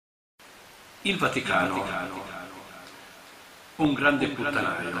Il Vaticano, un grande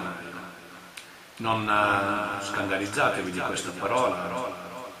puttanaio. Non scandalizzatevi di questa parola,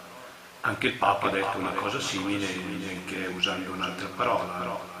 anche il Papa ha detto una cosa simile, neanche usando un'altra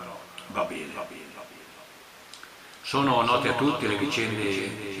parola, va bene. Sono note a tutti le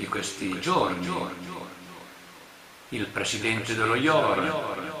vicende di questi giorni. Il presidente dello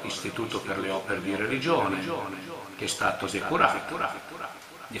IOR, Istituto per le Opere di Religione, che è stato depurato,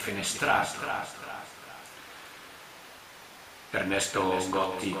 defenestrato. Ernesto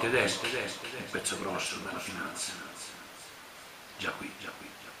Gotti tedeschi, un pezzo grosso della finanza. Già qui.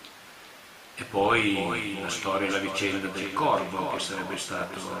 E poi la storia e la vicenda del corvo che sarebbe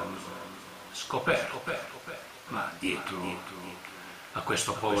stato scoperto, ma dietro a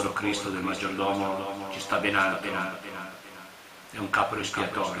questo povero Cristo del maggiordomo ci sta ben altro, è un capro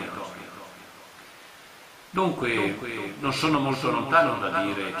espiatorio. Dunque non sono molto lontano da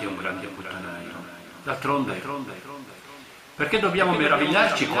dire che è un grande puttanaio. D'altronde, perché dobbiamo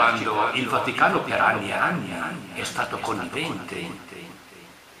meravigliarci quando il Vaticano per anni e anni è stato connivente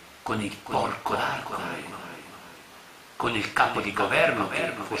con il porco d'Arcore, con il capo di governo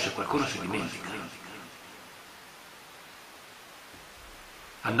che forse qualcuno si dimentica.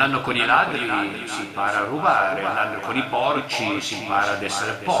 Andando con i ladri si impara a rubare, andando con i porci si impara ad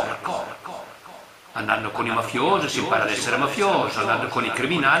essere porco, andando con i mafiosi si impara ad essere mafioso, andando con i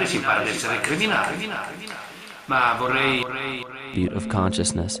criminali si impara ad essere criminali. Ma vorrei... of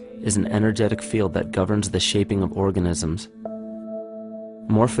consciousness is an energetic field that governs the shaping of organisms.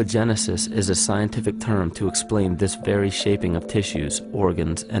 Morphogenesis is a scientific term to explain this very shaping of tissues,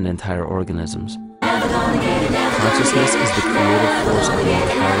 organs, and entire organisms. Consciousness is the creative force of the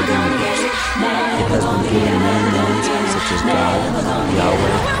entire universe. It has been given many names such as God,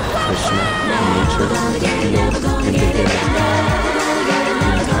 Yahweh, Krishna, nature, the field, and divinity. The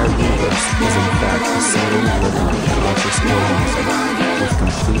entire universe is in fact a single living, conscious organism with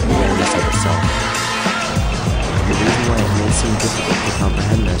complete awareness of itself. The reason why it may seem difficult to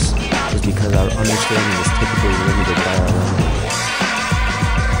comprehend this is because our understanding is typically limited by our language.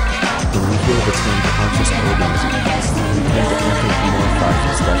 When we hear the term conscious organism, we tend to anthropomorphize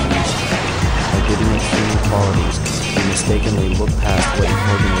its definition. By giving it human qualities, we mistakenly look past what an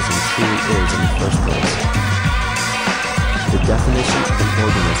organism truly is in the first place. The definition of an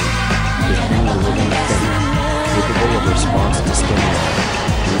organism is being a living thing, capable of response to stimuli,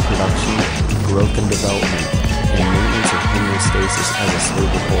 reproduction, growth and development, and maintenance of homeostasis as a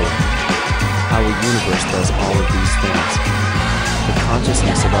stable whole. Our universe does all of these things. The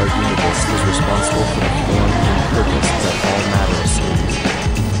consciousness of our universe is responsible for the form and purpose that all matter assumes.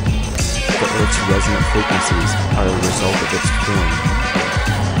 The Earth's resonant frequencies are a result of its form.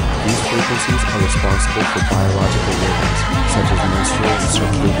 These frequencies are responsible for biological rhythms, such as menstrual and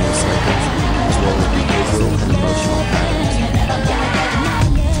circadian cycles, as well as behavioral and emotional patterns.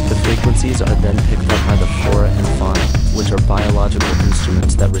 The frequencies are then picked up by the flora and fauna, which are biological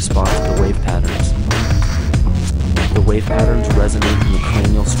instruments that respond to the wave patterns. The wave patterns resonate in the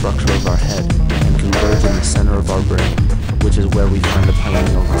cranial structure of our head and converge in the center of our brain, which is where we find the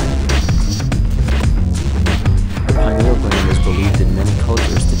pineal gland. The pineal gland is believed in many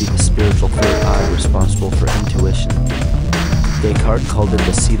cultures to be the spiritual third eye responsible for intuition. Descartes called it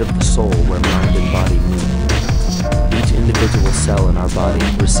the seat of the soul where mind and body meet. Each individual cell in our body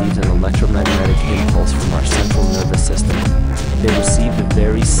receives an electromagnetic impulse from our central nervous system. They receive the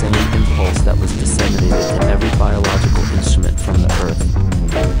very same impulse that was disseminated to every biological instrument from the Earth.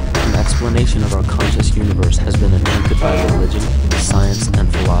 An explanation of our conscious universe has been attempted by religion, science,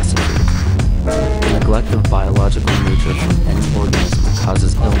 and philosophy. The neglect of biological nature from any organism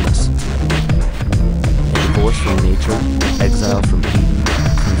causes illness. A divorce from nature, exile from Eden,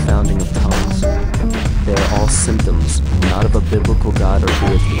 confounding of tongues. They are all symptoms, not of a biblical God or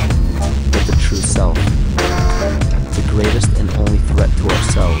deity, but the true self. The greatest and only threat to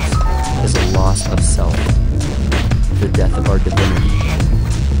ourselves is a loss of self, the death of our divinity.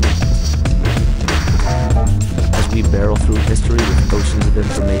 As we barrel through history with oceans of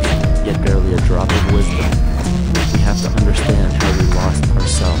information, yet barely a drop of wisdom, we have to understand how we lost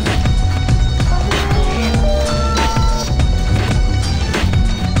ourselves.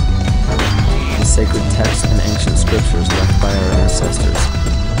 The sacred texts and ancient scriptures left by our ancestors,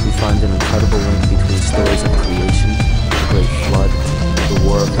 we find an incredible link between stories of creation, the great flood, the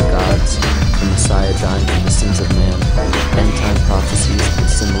war of the gods, the Messiah dying for the sins of man, end-time prophecies, and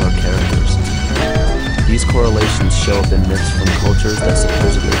similar characters. These correlations show up in myths from cultures that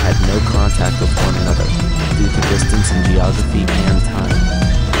supposedly had no contact with one another due to distance in geography and time.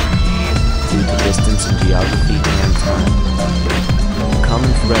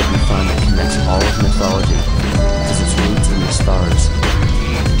 common thread we find that connects all of mythology is its roots in the stars.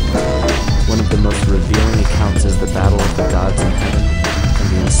 One of the most revealing accounts is the battle of the gods in heaven and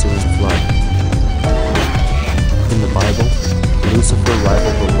the ensuing flood. In the Bible, Lucifer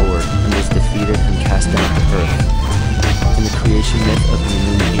rivaled the Lord and was defeated and cast down to earth. In the creation myth of the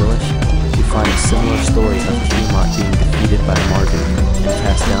moon Elish, we find a similar story of Tiamat being defeated by Marduk and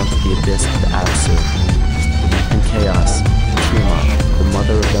cast down to the abyss of Apsu. In chaos, Tiamat, the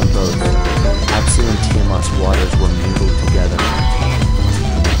mother of them both, Apsu and Tiamat's waters were mingled together,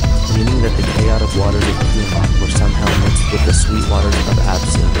 meaning that the chaotic waters of Tiamat were somehow mixed with the sweet waters of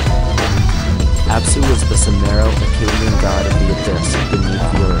Apsu. Apsu was the Sumero-Akkadian god of the abyss beneath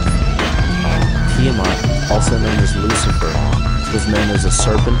the earth. Tiamat, also known as Lucifer, was known as a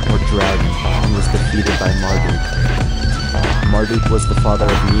serpent or dragon and was defeated by Marduk. Marduk was the father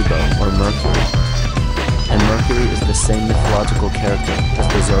of Nebo, or Mercury, and Mercury is the same mythological character as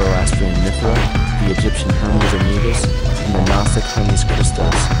the Zoroastrian Mithra, the Egyptian Hermes Anubis, and the Gnostic Hermes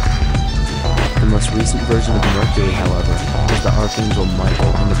Christos. The most recent version of Mercury, however, is the Archangel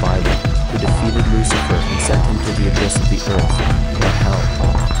Michael in the Bible, who defeated Lucifer and sent him to the abyss of the earth, or hell.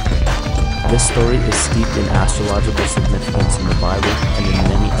 This story is steeped in astrological significance in the Bible and in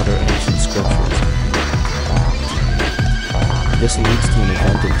many other ancient scriptures. This leads to an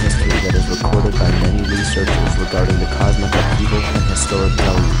event in history that is recorded by many researchers regarding the cosmic upheaval and historic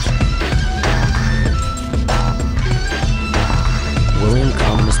deluge. William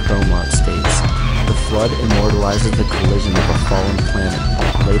Commonwealth Beaumont states, "The flood immortalizes the collision of a fallen planet,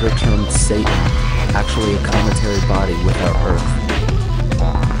 later termed Satan, actually a cometary body with our Earth."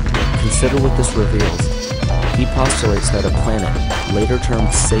 Consider what this reveals. He postulates that a planet, later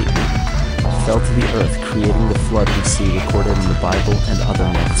termed Satan, fell to the earth, creating the flood we see recorded in the Bible and other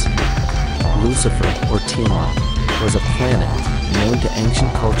myths. Lucifer, or Tiamat, was a planet known to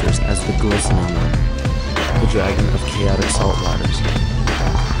ancient cultures as the glistening one, the dragon of chaotic salt waters.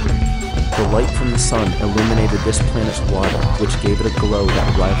 The light from the sun illuminated this planet's water, which gave it a glow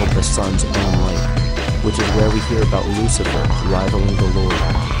that rivaled the sun's own light, which is where we hear about Lucifer rivaling the Lord.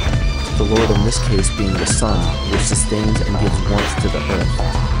 The Lord in this case being the sun, which sustains and gives warmth to the earth.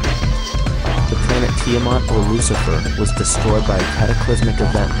 The planet Tiamat, or Lucifer, was destroyed by a cataclysmic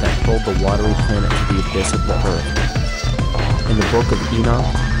event that hurled the watery planet to the abyss of the earth. In the book of Enoch,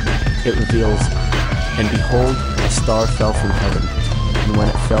 it reveals, "And behold, a star fell from heaven, and when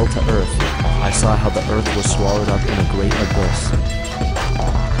it fell to earth, I saw how the earth was swallowed up in a great abyss,